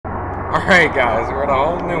Alright guys, we're at a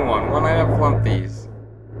whole new one. One night at Flumpty's.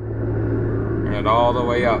 Turn it all the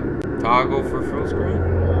way up. Toggle for full screen.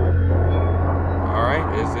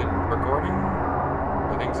 Alright, is it recording?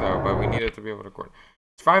 I think so, but we need it to be able to record.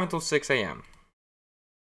 It's 5 until 6 a.m.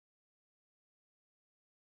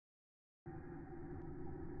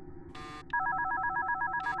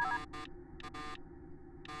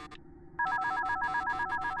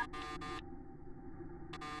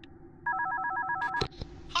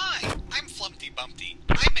 Hi, I'm Flumpty Bumpty.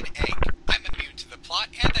 I'm an egg. I'm immune to the plot,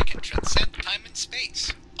 and I can transcend time and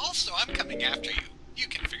space. Also, I'm coming after you. You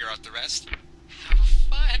can figure out the rest. Have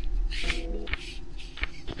fun.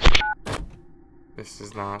 This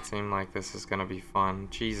does not seem like this is gonna be fun.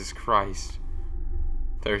 Jesus Christ.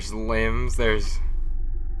 There's limbs, there's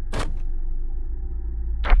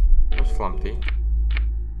Flumpty.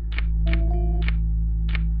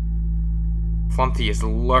 Flumpty is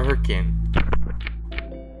lurking.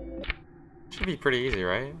 Should be pretty easy,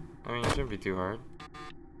 right? I mean, it shouldn't be too hard.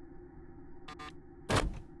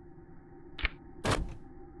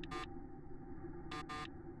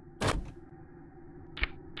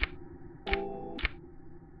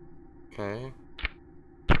 Okay.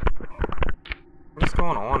 What is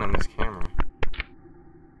going on in this camera?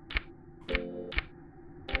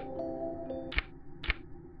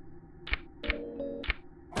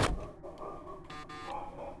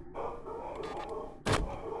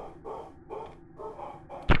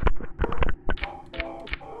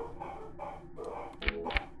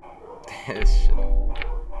 This shit.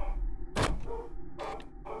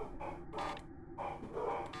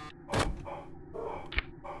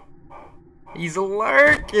 He's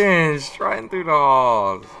lurking, striding through the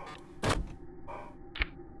halls.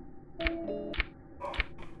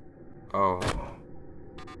 Oh.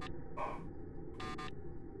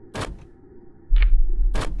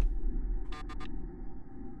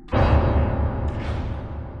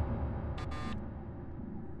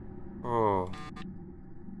 Oh.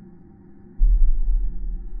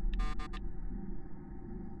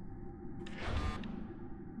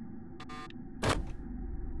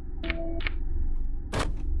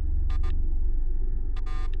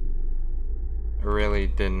 I really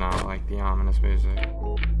did not like the ominous music.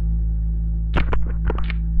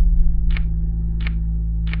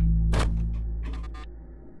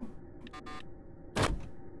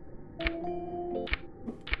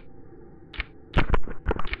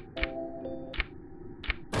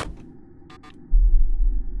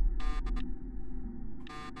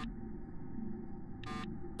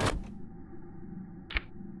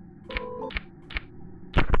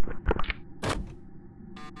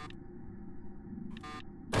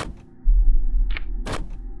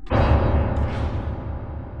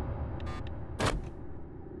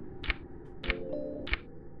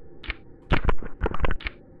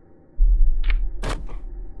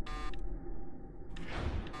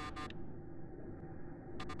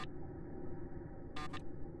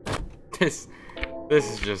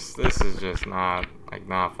 This is just not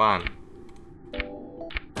fun.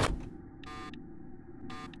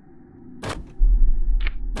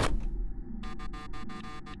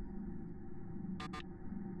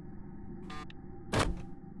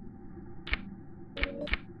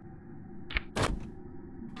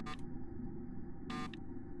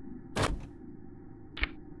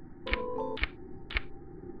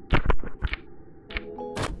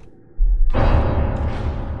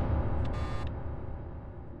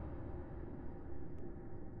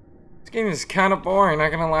 This game is kind of boring,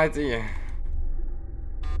 not gonna lie to you.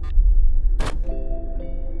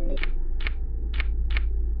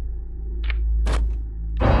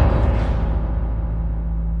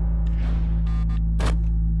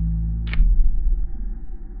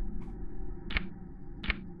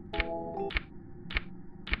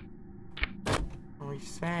 What are you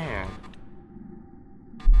saying?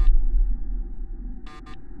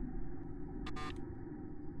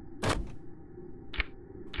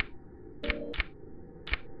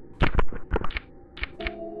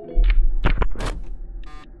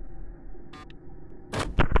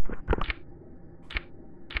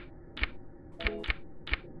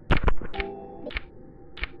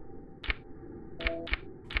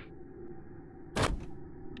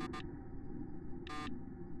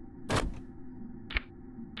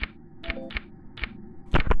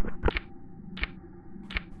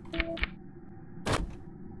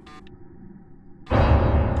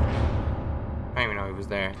 I didn't even know he was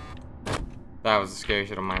there. That was the scariest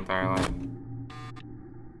shit of my entire life.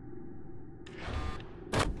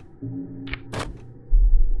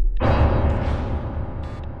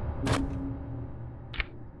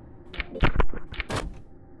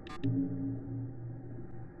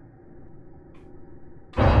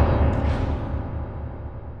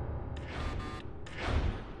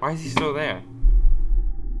 Why is he still there?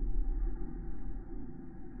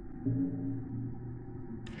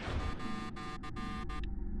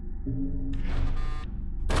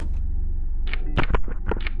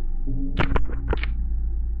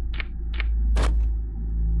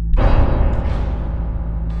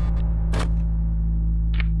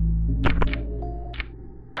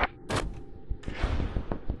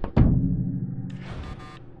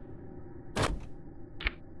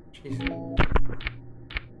 Jesus.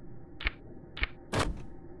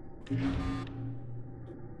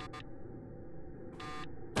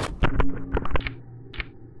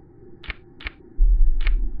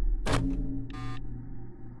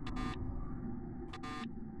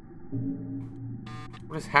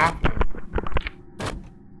 What is happening?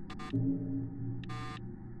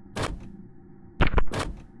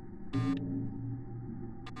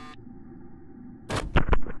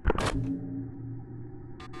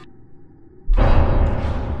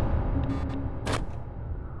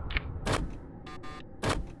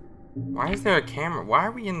 Why is there a camera? Why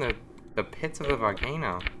are we in the pits of the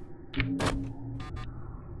volcano?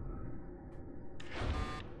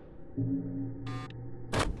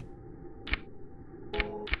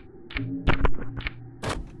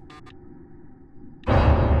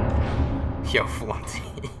 Yo,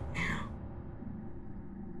 Flumpty.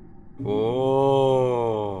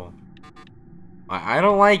 Oh. I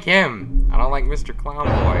don't like him. I don't like Mr. Clown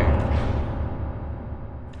Boy.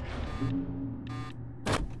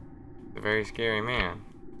 He's a very scary man.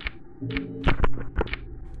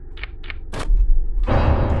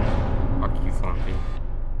 Fuck you, Flumpty.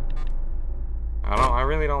 I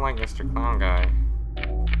really don't like Mr. Clown Guy.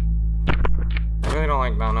 I really don't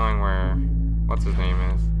like not knowing where, what's his name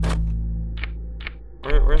is.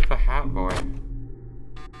 Where's the hat boy?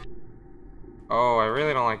 Oh, I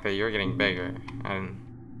really don't like that you're getting bigger. And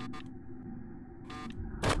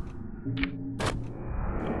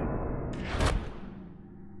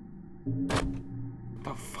what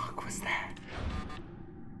the fuck was that?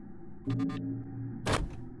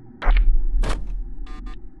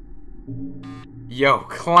 Yo,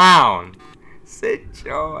 clown! Sit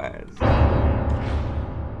your ass.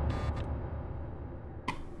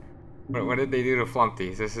 What did they do to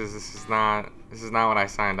Flumpty? This is not what I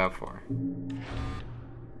signed up for.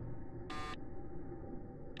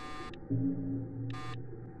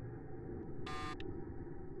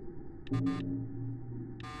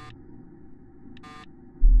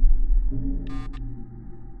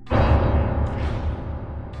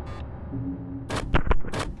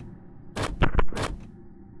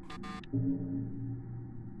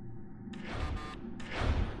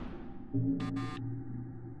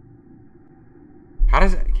 How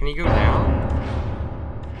does it? Can you go down?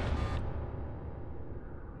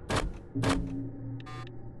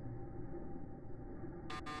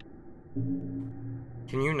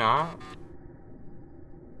 Can you not?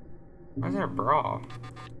 Why is there a bra?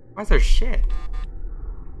 Why is there shit?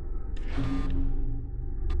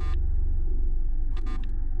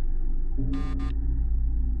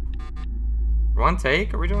 One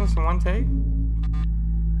take? Are we doing this in one take?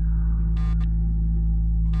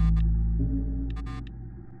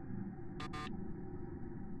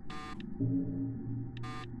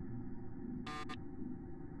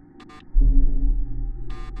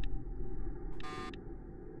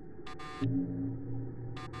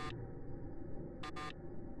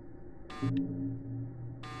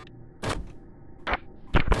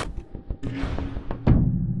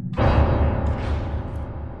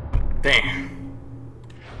 Damn.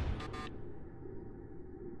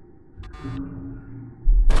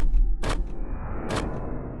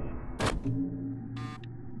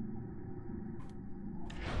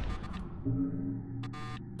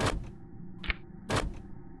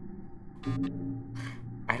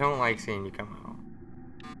 I don't like seeing you come home.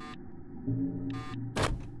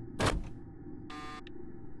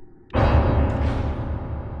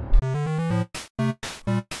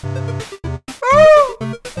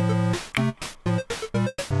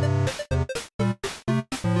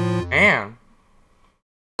 Damn.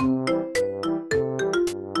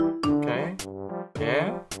 Okay.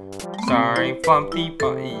 Yeah. Sorry, Flumpty,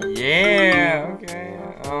 but yeah. Okay.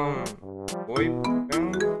 Boy,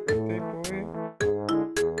 birthday boy.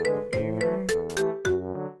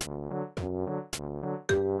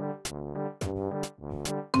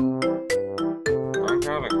 Grunk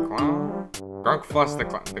out a clown. Grunk flush the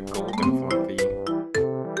clown. The golden Flumpty.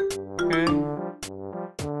 Okay.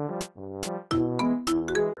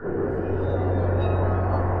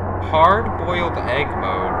 Hard-boiled egg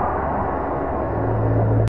mode.